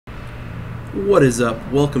What is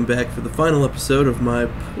up? Welcome back for the final episode of my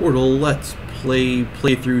Portal Let's Play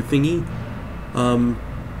playthrough thingy.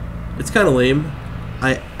 It's kind of lame.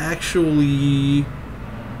 I actually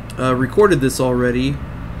recorded this already,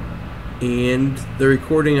 and the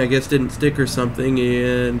recording I guess didn't stick or something,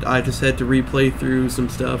 and I just had to replay through some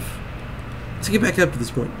stuff to get back up to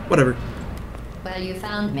this point. Whatever. Well, you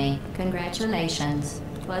found me. Congratulations.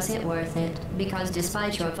 Was it worth it? Because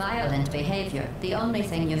despite your violent behavior, the only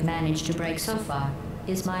thing you've managed to break so far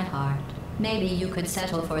is my heart. Maybe you could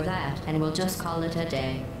settle for that, and we'll just call it a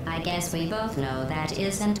day. I guess we both know that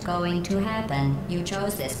isn't going to happen. You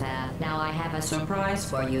chose this path. Now I have a surprise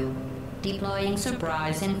for you. Deploying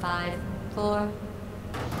surprise in 5, 4...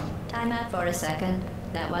 Time out for a second.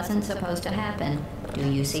 That wasn't supposed to happen. Do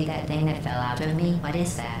you see that thing that fell out of me? What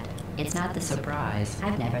is that? It's not the surprise.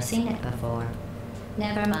 I've never seen it before.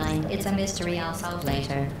 Never mind, it's a mystery I'll solve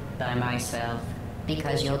later. By myself.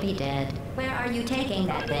 Because you'll be dead. Where are you taking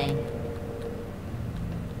that thing?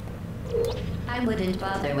 I wouldn't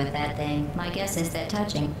bother with that thing. My guess is that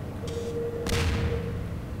touching...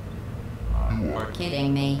 You're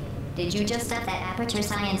kidding me. Did you just stuff that aperture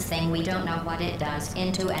science thing, we don't know what it does,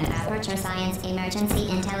 into an aperture science emergency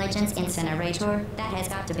intelligence incinerator? That has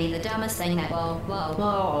got to be the dumbest thing that...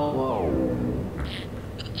 Whoa.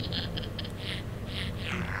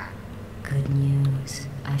 Good news.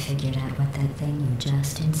 I figured out what that thing you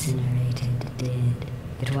just incinerated did.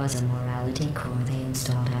 It was a morality core they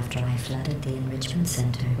installed after I flooded the enrichment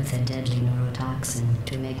center with a deadly neurotoxin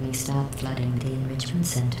to make me stop flooding the enrichment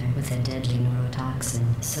center with a deadly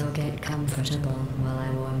neurotoxin. So get comfortable while I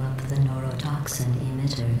warm up the neurotoxin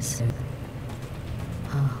emitters.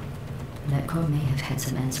 Oh, that core may have had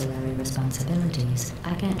some ancillary responsibilities.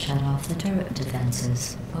 I can't shut off the turret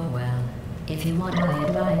defenses. Oh well. If you want my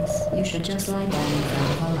advice, you should just lie down in front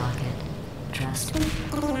of a rocket. Trust me.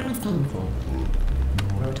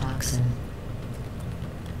 Neurotoxin.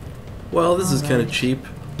 Well, this is kind of cheap.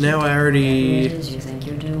 Now I already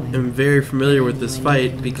am very familiar with this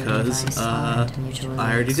fight because I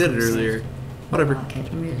already did it earlier. Whatever.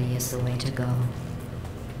 Rocket really is the way to go.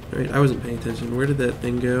 Alright, I wasn't paying attention. Where did that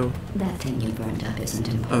thing go? That thing you burned up isn't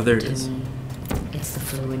important. Oh, there it is. It's the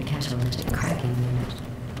fluid catalytic cracking unit.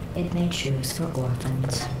 It made shoes for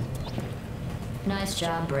orphans. Nice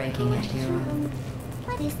job breaking it, hero.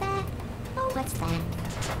 What is that? Oh, what's that?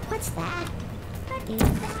 What's that? What is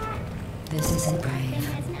that? This isn't brave.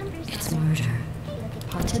 It's murder.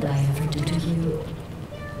 What did I ever do to you?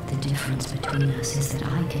 The difference between us is that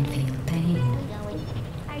I can feel pain.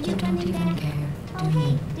 Are You don't even care, do Oh, hey,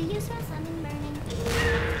 you? do you smell something burning?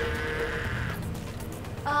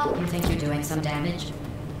 Oh, you think you're doing some damage?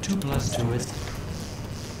 2 plus 2 is...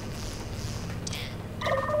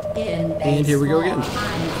 And here we go again. I'm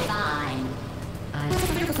fine.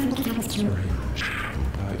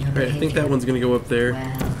 Alright, I think that one's gonna go up there.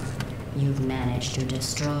 Well, you've managed to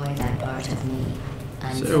destroy that part of me.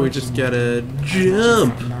 So we just gotta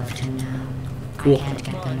jump. I'd love to know. Cool. I can't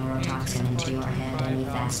get the neurotoxin into your head any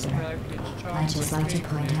faster. I'd just like to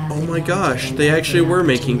point out. Oh my gosh, they actually were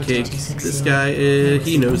making cake. This guy,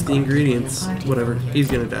 he knows the ingredients. Whatever, he's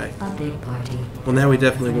gonna die. A big party. Well, now we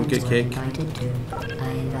definitely won't get cake.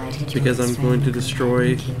 Because I'm going to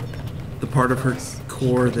destroy the part of her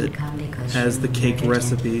core that has the cake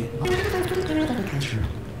recipe.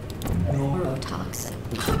 Neurotoxin.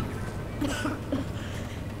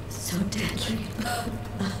 So deadly.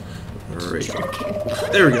 Alright,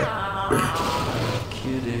 there we go.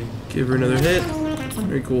 Kidding. Give her another hit.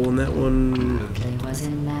 Very cool, and that one It was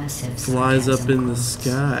in massive flies up sarcasm in the quotes. I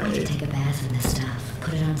sky. could take a bath in this stuff,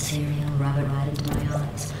 put it on cereal, rub it right into my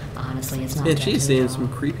eyes. Honestly, it's not Yeah, deadly she's at saying all. some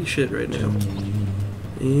creepy shit right now.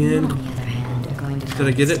 You, And on the other hand, are going to did I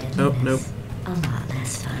find get its it? Oh, nope. deadliness a lot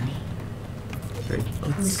less funny. Right,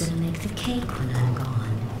 Who's let's... gonna make the cake when I'm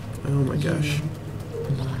gone? Oh my gosh.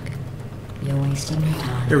 Look, you're wasting your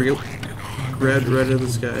time. There we go. Grabbed right out of the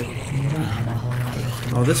sky. You don't have a whole lot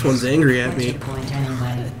left. Oh, this one's angry at What's me. your point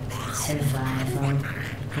anyway? Survival.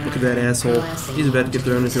 Look at that asshole. He's about to get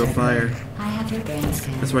thrown into a fire. I have your brain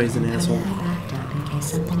scanned. That's why he's an and asshole. permanently backed up in case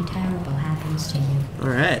something terrible happens to you,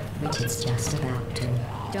 Alright. which it's just about to.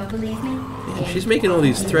 Don't believe me? Yeah, she's making all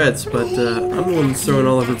these threats, but I'm the one that's throwing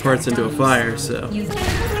all of her parts into a fire, so... You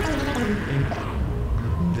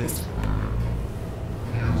This...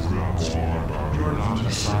 You're not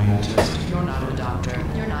a scientist. You're not a doctor.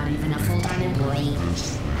 You're not even a full-time employee.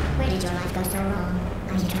 Where did your life go so wrong?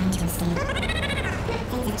 Are you trying to escape?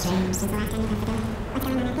 Things have changed since the last time you were together. What's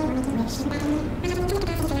going on with you? Wish you back in me.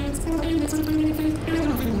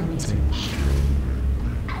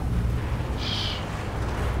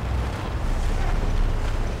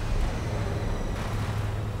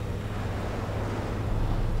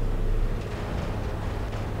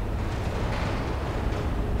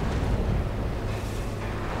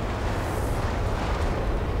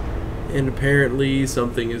 And apparently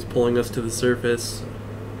something is pulling us to the surface.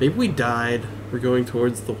 Maybe we died. We're going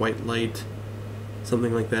towards the white light.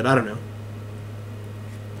 Something like that. I don't know.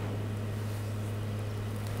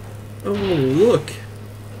 Oh, look!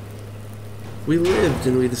 We lived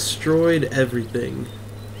and we destroyed everything.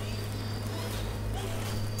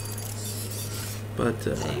 But,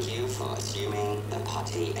 Thank you for assuming the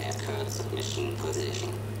party escort submission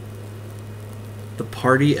position. the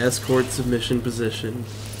party escort submission position.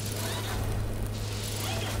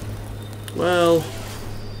 Well,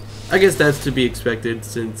 I guess that's to be expected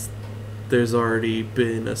since there's already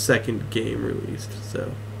been a second game released,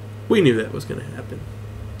 so we knew that was going to happen.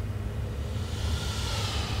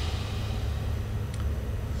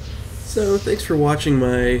 So, thanks for watching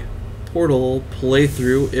my Portal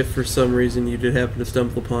playthrough, if for some reason you did happen to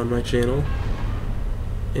stumble upon my channel.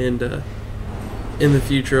 And in the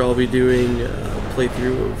future I'll be doing a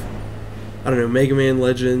playthrough of, I don't know, Mega Man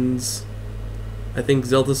Legends, I think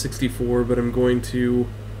Zelda 64, but I'm going to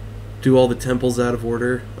do all the temples out of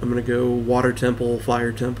order. I'm going to go Water Temple,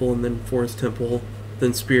 Fire Temple, and then Forest Temple,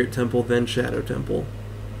 then Spirit Temple, then Shadow Temple.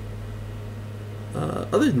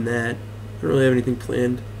 Other than that, I don't really have anything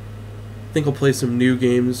planned. I think I'll play some new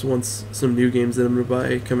games once some new games that I'm going to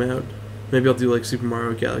buy come out. Maybe I'll do like Super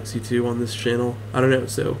Mario Galaxy 2 on this channel. I don't know,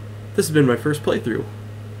 so this has been my first playthrough.